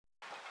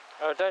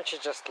Oh, don't you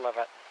just love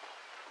it?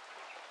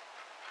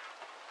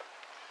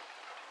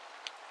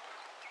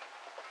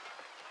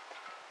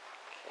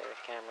 Okay, the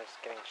camera's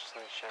getting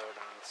sunshine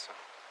on, so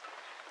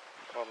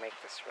we'll make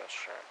this real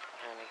sharp.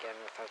 And again,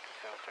 without the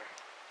filter.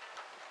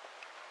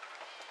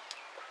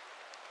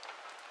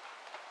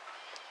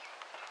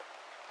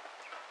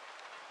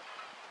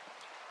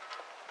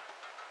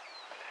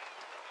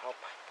 Help.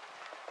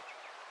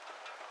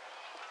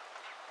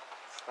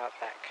 It's not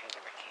that kind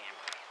of a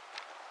camera.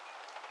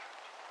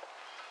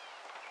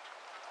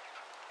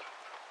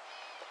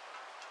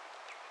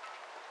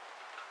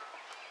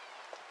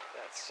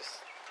 That's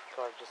just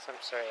gorgeous. I'm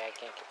sorry I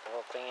can't get the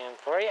whole thing in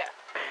for you,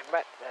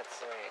 but that's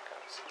the way it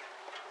goes.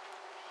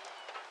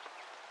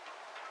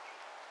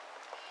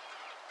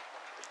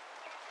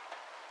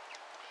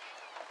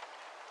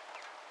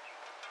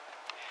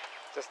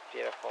 Just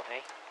beautiful, hey?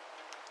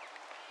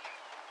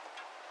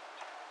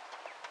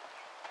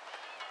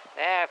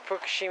 Yeah,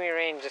 Fukushima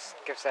rain just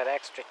gives that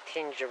extra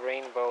tinge of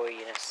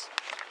rainbowiness.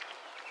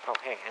 Oh,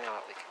 hey, I know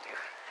what we can do.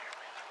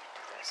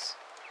 Do this.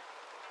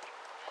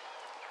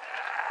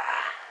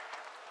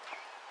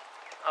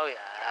 Oh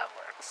yeah, that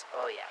works.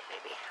 Oh yeah,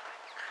 baby.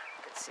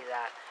 You can see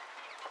that.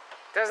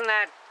 Doesn't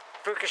that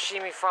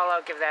Fukushima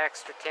fallout give that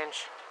extra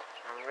tinge?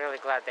 I'm really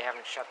glad they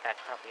haven't shut that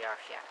puppy off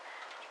yet.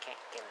 You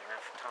can't get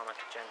enough Atomic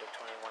Agenda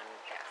 21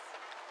 death.